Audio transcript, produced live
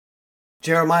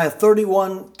Jeremiah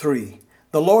 31:3.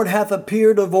 The Lord hath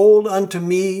appeared of old unto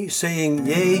me, saying,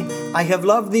 Yea, I have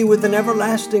loved thee with an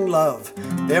everlasting love.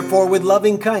 Therefore with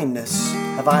loving kindness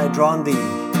have I drawn thee.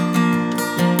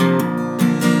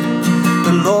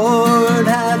 The Lord